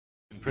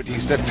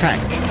produced a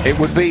tank, it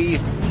would be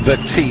the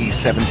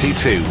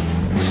T-72,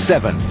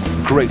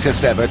 7th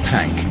greatest ever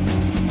tank.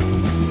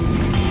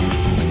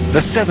 The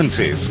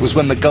 70s was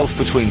when the gulf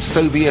between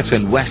Soviet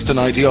and Western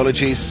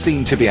ideologies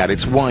seemed to be at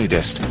its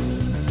widest.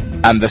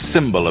 And the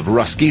symbol of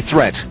Ruski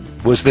threat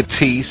was the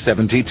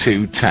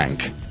T-72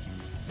 tank.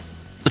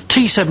 The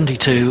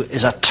T-72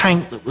 is a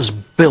tank that was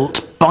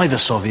built by the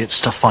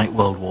Soviets to fight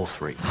World War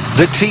III.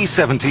 The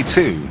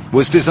T-72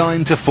 was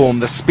designed to form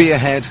the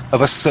spearhead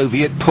of a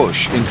Soviet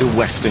push into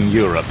Western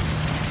Europe.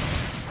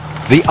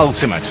 The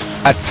ultimate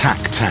attack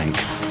tank.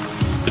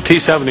 The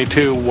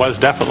T-72 was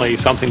definitely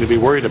something to be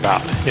worried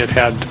about. It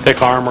had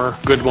thick armor,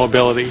 good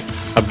mobility,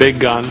 a big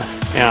gun,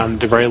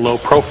 and a very low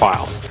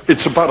profile.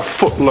 It's about a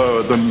foot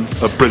lower than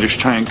a British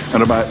tank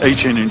and about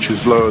 18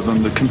 inches lower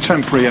than the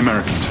contemporary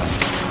American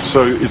tank.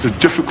 So it's a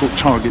difficult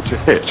target to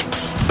hit,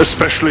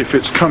 especially if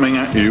it's coming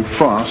at you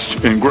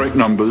fast, in great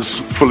numbers,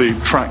 fully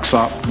tracks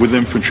up with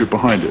infantry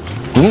behind it.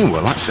 Ooh,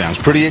 well that sounds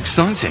pretty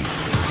exciting.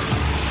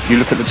 You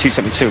look at the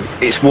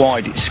T-72, it's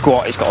wide, it's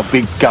squat, it's got a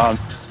big gun.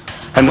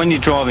 And when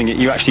you're driving it,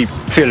 you actually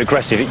feel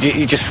aggressive.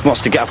 It just wants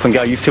to get up and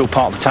go. You feel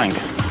part of the tank,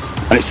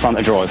 and it's fun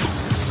to drive.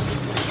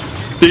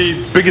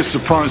 The biggest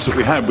surprise that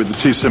we had with the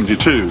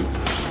T-72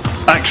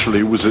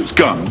 actually was its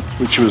gun,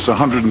 which was a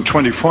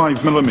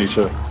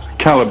 125mm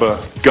caliber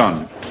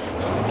gun.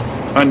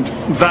 And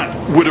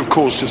that would have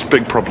caused us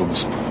big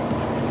problems.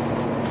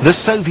 The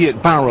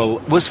Soviet barrel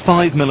was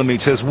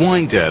 5mm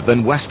wider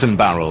than Western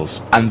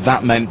barrels, and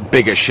that meant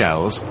bigger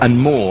shells and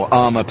more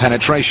armor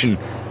penetration.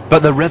 But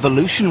the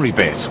revolutionary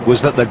bit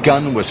was that the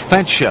gun was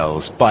fed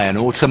shells by an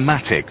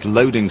automatic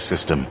loading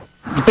system.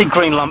 The big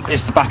green lump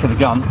is the back of the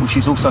gun, which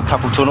is also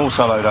coupled to an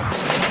autoloader.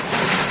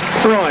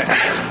 Right.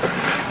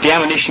 The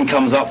ammunition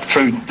comes up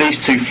through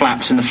these two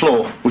flaps in the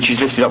floor, which is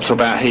lifted up to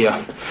about here.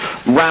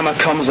 Rammer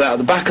comes out of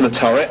the back of the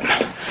turret,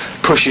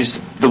 pushes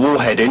the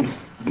warhead in.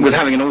 With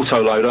having an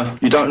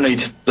autoloader, you don't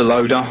need the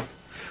loader,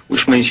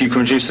 which means you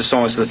can reduce the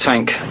size of the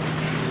tank.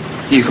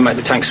 You can make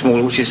the tank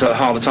smaller, which is a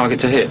harder target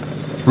to hit.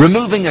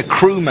 Removing a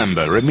crew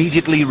member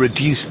immediately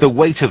reduced the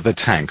weight of the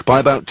tank by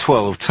about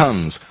 12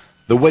 tons.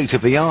 The weight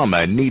of the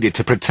armour needed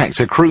to protect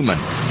a crewman.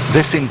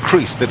 This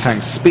increased the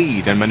tank's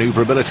speed and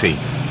manoeuvrability.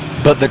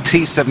 But the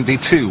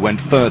T-72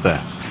 went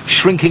further,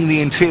 shrinking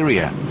the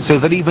interior so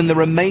that even the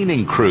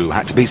remaining crew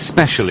had to be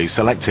specially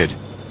selected.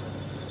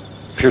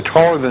 If you're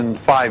taller than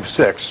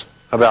 5'6",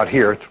 about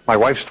here, my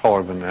wife's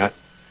taller than that,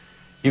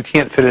 you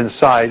can't fit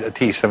inside a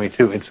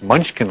T-72. It's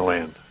Munchkin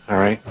land, all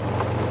right?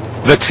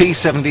 The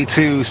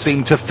T-72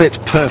 seemed to fit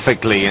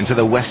perfectly into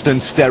the Western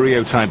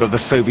stereotype of the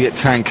Soviet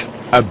tank,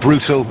 a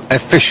brutal,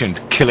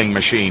 efficient killing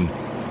machine.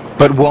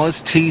 But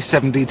was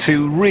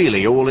T-72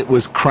 really all it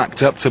was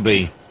cracked up to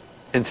be?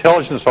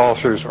 Intelligence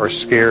officers are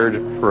scared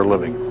for a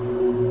living.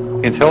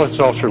 The intelligence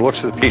officer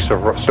looks at a piece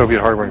of Soviet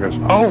hardware and goes,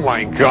 "Oh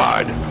my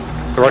God,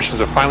 the Russians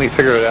have finally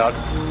figured it out.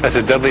 That's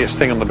the deadliest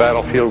thing on the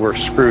battlefield. We're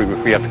screwed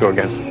if we have to go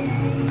against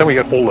it." Then we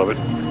get hold of it.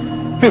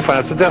 We find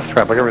it's a death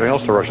trap like everything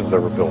else the Russians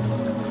ever built.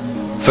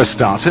 For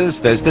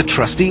starters, there's the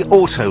trusty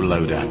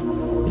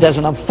autoloader. It has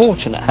an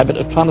unfortunate habit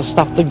of trying to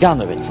stuff the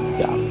gunner into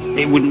the gun.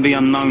 It wouldn't be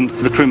unknown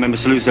for the crew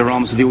members to lose their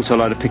arms with the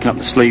autoloader, picking up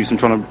the sleeves and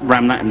trying to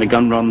ram that in the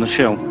gun rather than the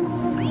shell.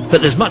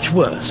 But there's much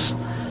worse.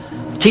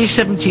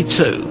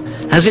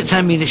 T-72 has its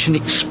ammunition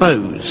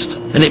exposed,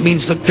 and it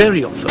means that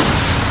very often,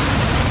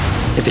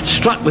 if it's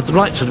struck with the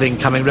right sort of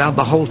incoming round,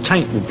 the whole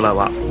tank will blow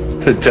up.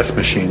 It's a death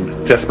machine,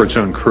 death for its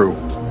own crew.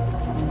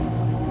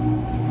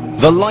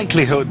 The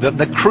likelihood that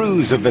the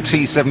crews of the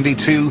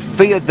T-72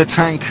 feared the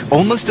tank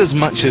almost as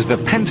much as the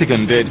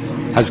Pentagon did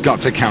has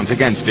got to count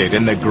against it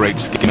in the great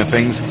scheme of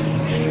things.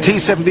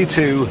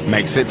 T-72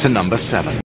 makes it to number 7.